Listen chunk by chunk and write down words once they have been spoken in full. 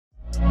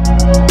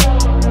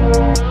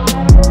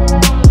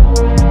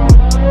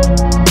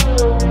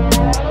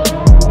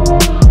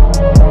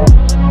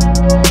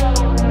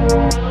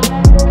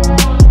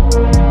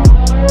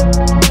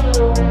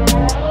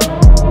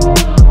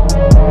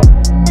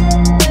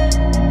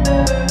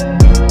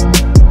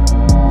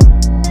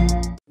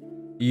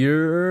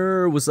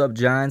what's up,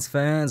 Giants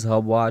fans,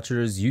 Hub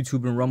watchers,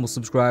 YouTube and Rumble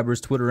subscribers,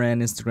 Twitter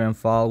and Instagram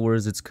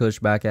followers? It's Kush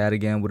back at it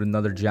again with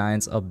another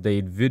Giants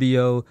update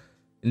video.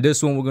 And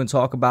this one we're going to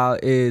talk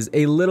about is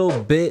a little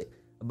bit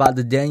about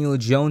the Daniel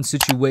Jones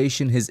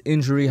situation, his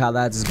injury, how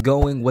that's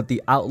going, what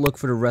the outlook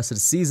for the rest of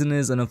the season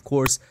is, and of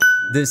course,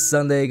 this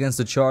Sunday against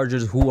the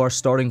Chargers, who our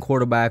starting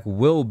quarterback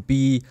will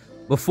be.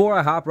 Before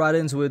I hop right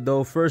into it,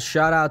 though, first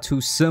shout out to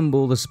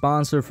SimBull, the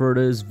sponsor for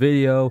this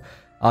video.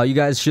 You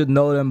guys should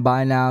know them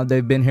by now.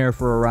 They've been here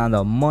for around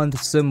a month.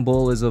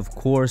 SimBull is, of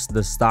course,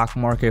 the stock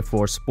market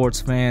for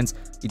sports fans.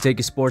 You take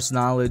your sports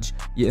knowledge,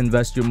 you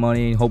invest your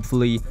money, and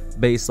hopefully,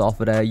 based off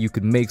of that, you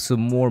could make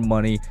some more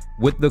money.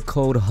 With the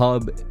code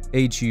HUB,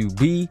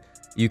 H-U-B,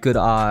 you could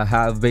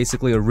have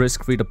basically a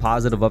risk-free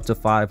deposit of up to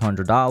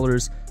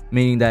 $500,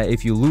 meaning that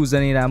if you lose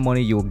any of that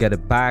money, you will get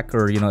it back,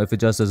 or, if it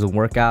just doesn't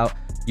work out,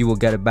 you will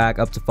get it back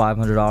up to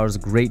 $500.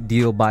 Great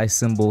deal by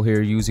SimBull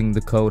here using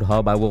the code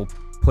HUB. I will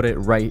put it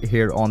right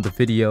here on the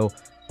video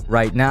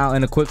right now.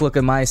 And a quick look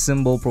at my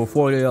SimBull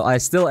portfolio. I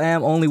still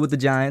am only with the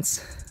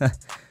Giants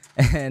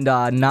and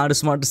not a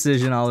smart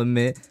decision, I'll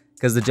admit,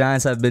 because the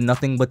Giants have been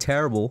nothing but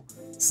terrible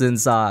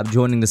since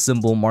joining the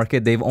SimBull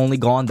market. They've only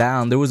gone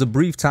down. There was a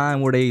brief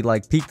time where they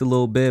peaked a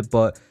little bit,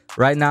 but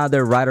right now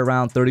they're right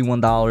around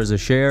 $31 a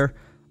share.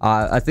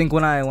 I think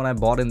when I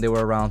bought in, they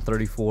were around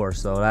 34,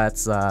 so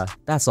that's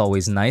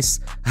always nice.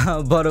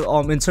 But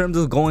in terms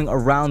of going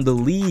around the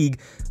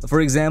league,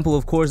 for example,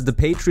 of course, the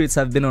Patriots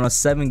have been on a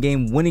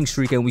 7-game winning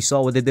streak, and we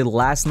saw what they did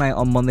last night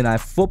on Monday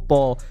Night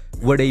Football,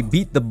 where they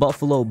beat the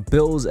Buffalo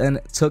Bills and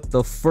took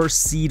the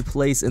first seed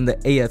place in the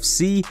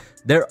AFC.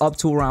 They're up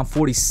to around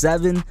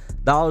 $47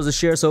 a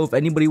share. So if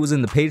anybody was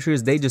in the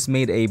Patriots, they just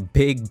made a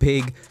big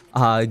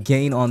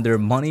gain on their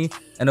money.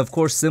 And of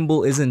course,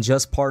 SimBull isn't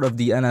just part of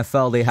the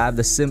NFL. They have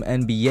the Sim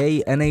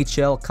NBA,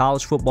 NHL,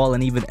 college football,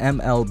 and even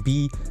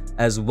MLB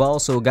as well.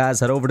 So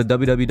guys, head over to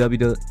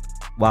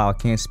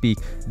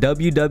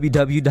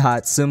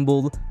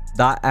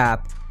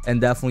www.simbull.app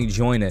and definitely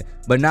join it.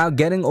 But now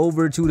getting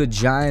over to the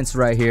Giants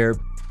right here.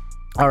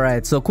 All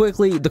right, so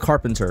quickly, the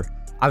Carpenter.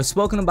 I've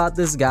spoken about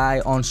this guy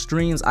on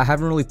streams. I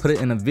haven't really put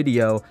it in a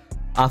video.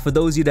 For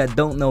those of you that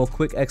don't know, a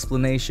quick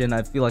explanation.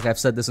 I feel like I've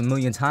said this a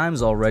million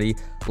times already.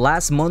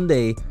 Last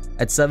Monday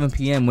at 7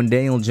 p.m. when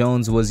Daniel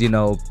Jones was,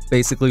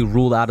 basically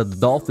ruled out of the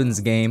Dolphins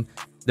game,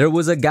 there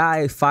was a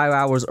guy 5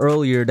 hours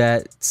earlier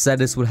that said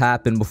this would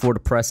happen before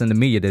the press and the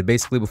media did,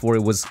 basically before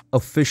it was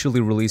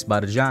officially released by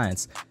the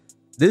Giants.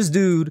 This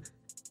dude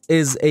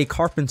is a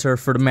carpenter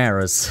for the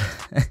Maras.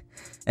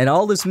 And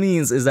all this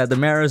means is that the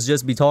Maras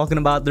just be talking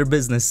about their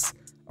business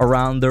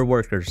around their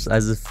workers,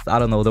 as if, I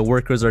don't know, the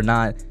workers are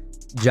not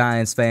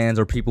Giants fans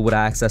or people with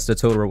access to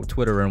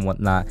Twitter and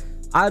whatnot.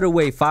 Either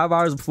way, 5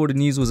 hours before the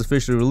news was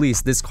officially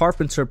released, this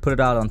Carpenter put it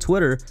out on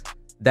Twitter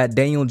that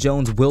Daniel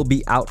Jones will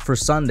be out for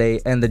Sunday,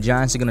 and the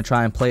Giants are going to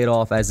try and play it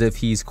off as if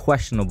he's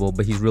questionable,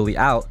 but he's really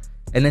out.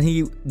 And then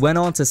he went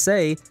on to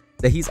say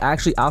that he's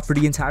actually out for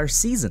the entire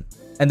season,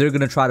 and they're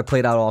going to try to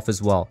play that off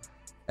as well.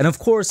 And of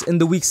course, in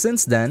the week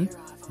since then,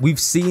 we've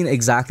seen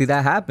exactly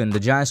that happen. The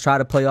Giants tried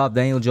to play off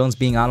Daniel Jones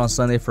being out on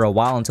Sunday for a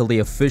while until they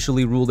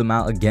officially ruled him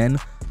out again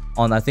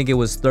on, I think it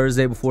was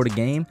Thursday before the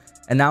game.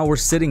 And now we're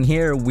sitting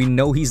here. We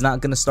know he's not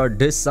going to start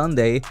this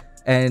Sunday.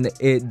 And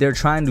they're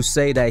trying to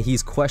say that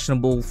he's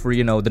questionable for,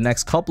 the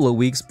next couple of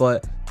weeks.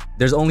 But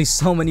there's only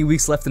so many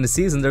weeks left in the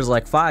season. There's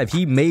like 5.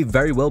 He may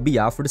very well be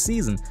out for the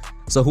season.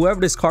 So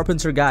whoever this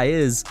Carpenter guy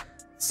is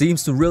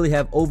seems to really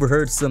have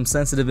overheard some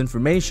sensitive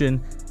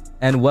information.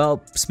 And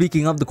well,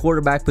 speaking of the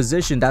quarterback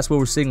position, that's what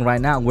we're seeing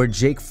right now, where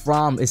Jake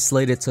Fromm is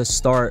slated to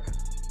start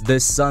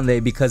this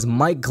Sunday because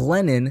Mike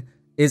Glennon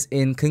is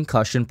in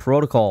concussion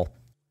protocol.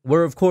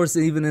 We're, of course,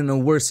 even in a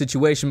worse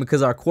situation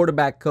because our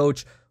quarterback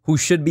coach, who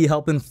should be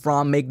helping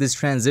Fromm make this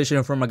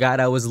transition from a guy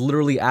that was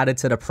literally added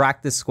to the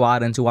practice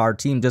squad and to our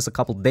team just a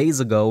couple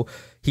days ago,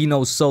 he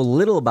knows so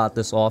little about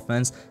this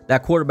offense.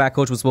 That quarterback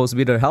coach was supposed to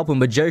be there to help him,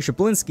 but Jerry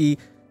Shaplinski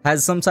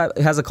has a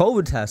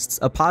COVID test,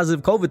 a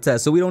positive COVID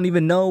test, so we don't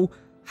even know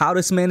how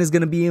this man is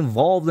going to be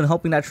involved in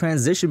helping that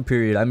transition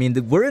period. I mean,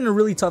 we're in a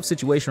really tough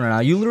situation right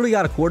now. You literally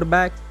got a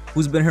quarterback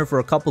who's been here for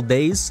a couple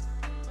days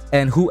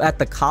and who at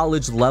the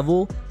college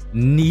level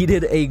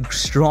needed a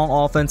strong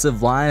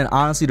offensive line. And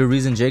honestly, the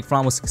reason Jake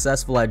Fromm was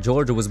successful at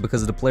Georgia was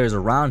because of the players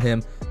around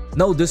him.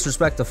 No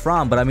disrespect to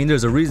Fromm, but I mean,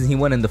 there's a reason he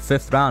went in the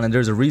 5th round, and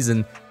there's a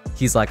reason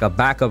he's like a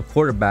backup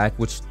quarterback,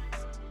 which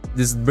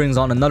this brings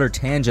on another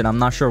tangent. I'm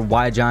not sure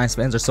why Giants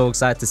fans are so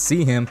excited to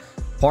see him.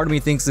 Part of me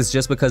thinks it's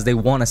just because they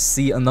want to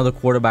see another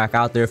quarterback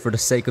out there for the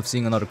sake of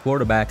seeing another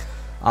quarterback.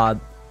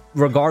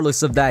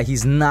 Regardless of that,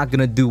 he's not going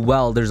to do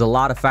well. There's a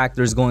lot of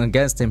factors going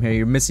against him here.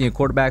 You're missing a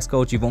quarterback's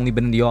coach. You've only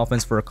been in the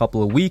offense for a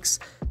couple of weeks.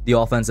 The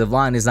offensive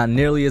line is not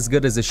nearly as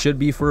good as it should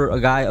be for a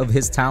guy of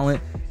his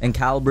talent and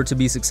caliber to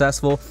be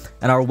successful.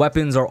 And our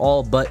weapons are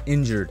all but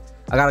injured.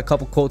 I got a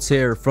couple quotes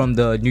here from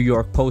the New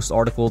York Post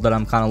article that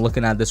I'm kind of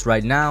looking at this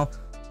right now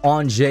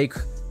on Jake.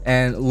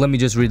 And let me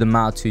just read them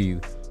out to you.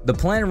 The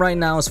plan right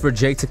now is for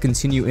Jake to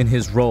continue in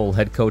his role,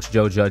 head coach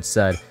Joe Judge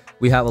said.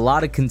 we have a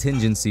lot of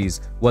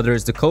contingencies, whether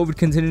it's the COVID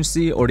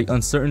contingency or the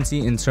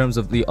uncertainty in terms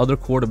of the other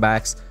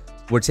quarterbacks.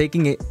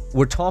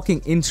 We're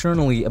talking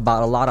internally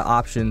about a lot of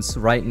options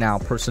right now,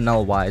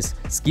 personnel wise.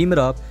 Scheme it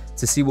up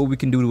to see what we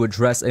can do to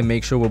address and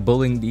make sure we're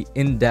building the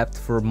in-depth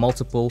for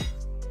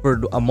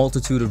a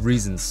multitude of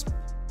reasons.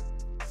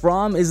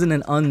 Fromm isn't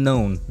an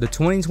unknown. The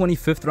 2020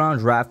 5th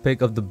round draft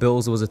pick of the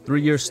Bills was a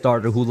 3-year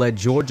starter who led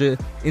Georgia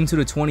into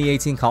the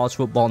 2018 college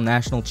football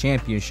national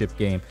championship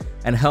game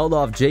and held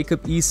off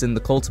Jacob Eason,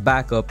 the Colts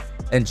backup,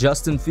 and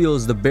Justin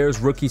Fields, the Bears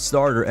rookie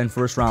starter and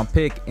 1st round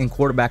pick, in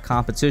quarterback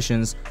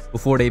competitions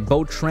before they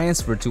both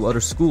transferred to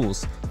other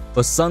schools.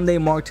 But Sunday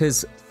marked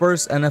his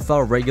first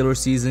NFL regular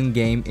season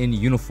game in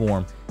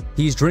uniform.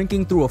 He's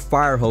drinking through a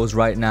fire hose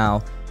right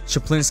now,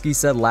 Shaplinski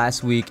said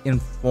last week in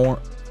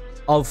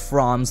of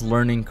Fromm's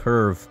learning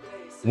curve.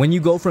 When you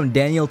go from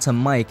Daniel to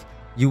Mike,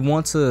 you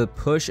want to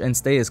push and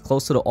stay as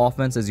close to the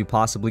offense as you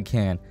possibly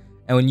can.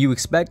 And when you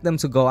expect them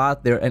to go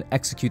out there and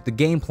execute the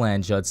game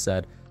plan, Judd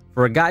said.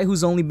 For a guy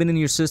who's only been in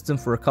your system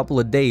for a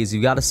couple of days,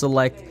 you got to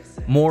select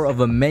more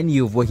of a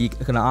menu of what he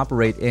can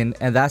operate in,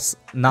 and that's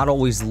not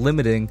always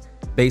limiting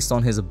based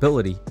on his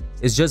ability.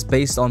 It's just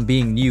based on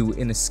being new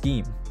in a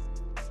scheme.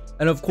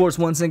 And of course,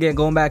 once again,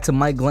 going back to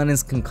Mike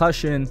Glennon's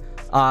concussion,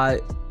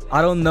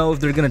 I don't know if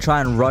they're going to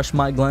try and rush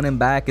Mike Glennon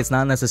back. It's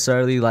not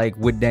necessarily like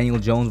with Daniel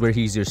Jones where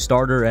he's your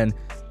starter, and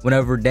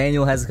whenever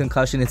Daniel has a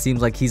concussion, it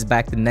seems like he's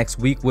back the next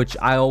week, which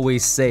I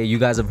always say, you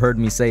guys have heard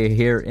me say it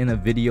here in a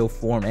video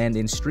form and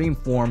in stream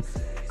form,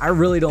 I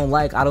really don't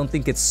like. I don't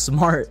think it's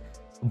smart,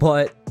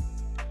 but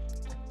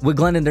with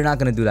Glennon, they're not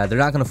going to do that. They're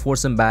not going to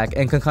force him back,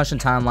 and concussion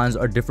timelines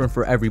are different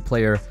for every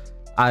player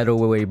either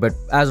way. But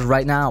as of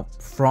right now,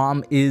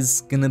 Fromm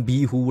is going to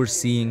be who we're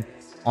seeing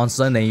on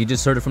Sunday. You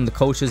just heard it from the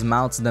coaches'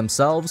 mouths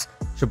themselves.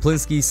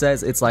 Shaplinski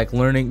says it's like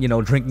learning,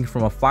 drinking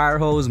from a fire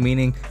hose,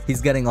 meaning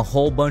he's getting a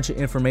whole bunch of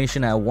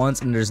information at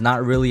once, and there's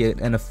not really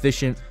an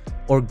efficient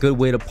or good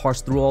way to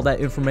parse through all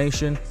that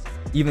information.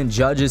 Even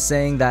Judge is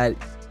saying that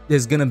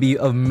there's going to be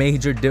a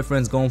major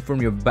difference going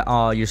from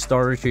your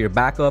starter to your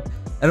backup.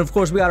 And of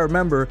course, we got to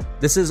remember,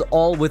 this is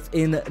all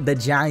within the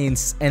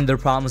Giants and their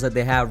problems that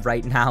they have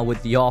right now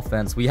with the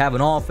offense. We have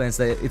an offense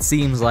that it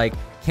seems like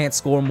can't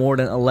score more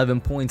than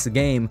 11 points a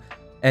game.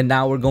 And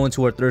now we're going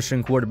to our 3rd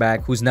string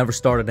quarterback who's never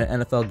started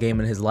an NFL game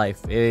in his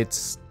life.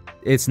 It's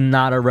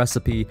not a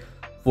recipe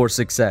for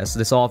success.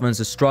 This offense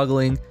is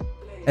struggling.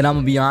 And I'm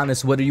going to be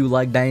honest, whether you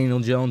like Daniel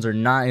Jones or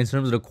not, in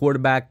terms of the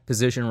quarterback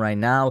position right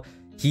now,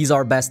 he's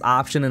our best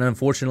option. And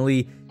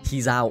unfortunately,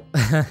 he's out.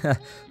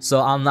 So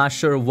I'm not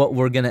sure what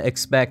we're going to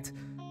expect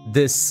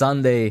this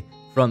Sunday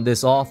from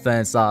this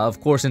offense.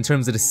 Of course, in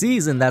terms of the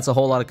season, that's a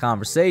whole lot of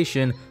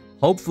conversation.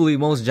 Hopefully,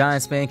 most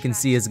Giants fans can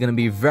see it's going to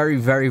be very,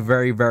 very,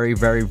 very, very,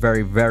 very,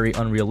 very, very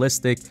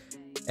unrealistic.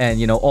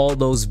 And, all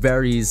those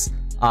varies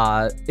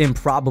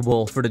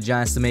improbable for the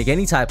Giants to make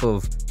any type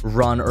of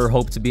run or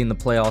hope to be in the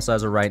playoffs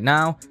as of right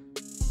now.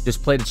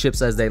 Just play the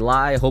chips as they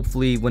lie.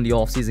 Hopefully, when the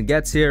offseason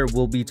gets here,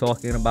 we'll be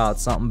talking about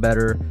something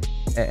better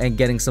and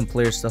getting some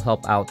players to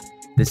help out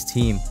this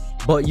team.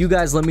 But you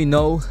guys let me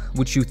know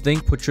what you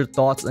think. Put your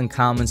thoughts and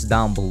comments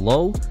down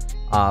below.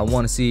 I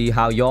want to see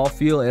how y'all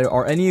feel.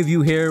 Are any of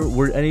you here,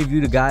 were any of you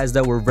the guys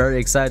that were very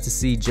excited to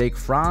see Jake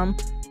Fromm?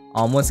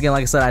 Once again,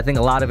 like I said, I think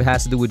a lot of it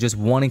has to do with just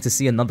wanting to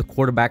see another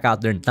quarterback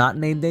out there not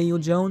named Daniel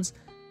Jones.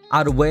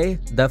 Either way,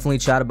 definitely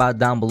chat about it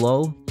down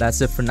below.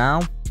 That's it for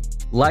now.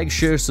 Like,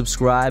 share,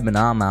 subscribe, and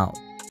I'm out.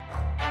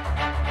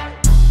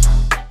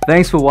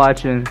 Thanks for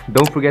watching.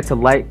 Don't forget to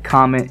like,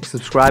 comment,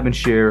 subscribe, and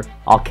share.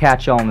 I'll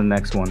catch y'all in the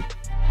next one.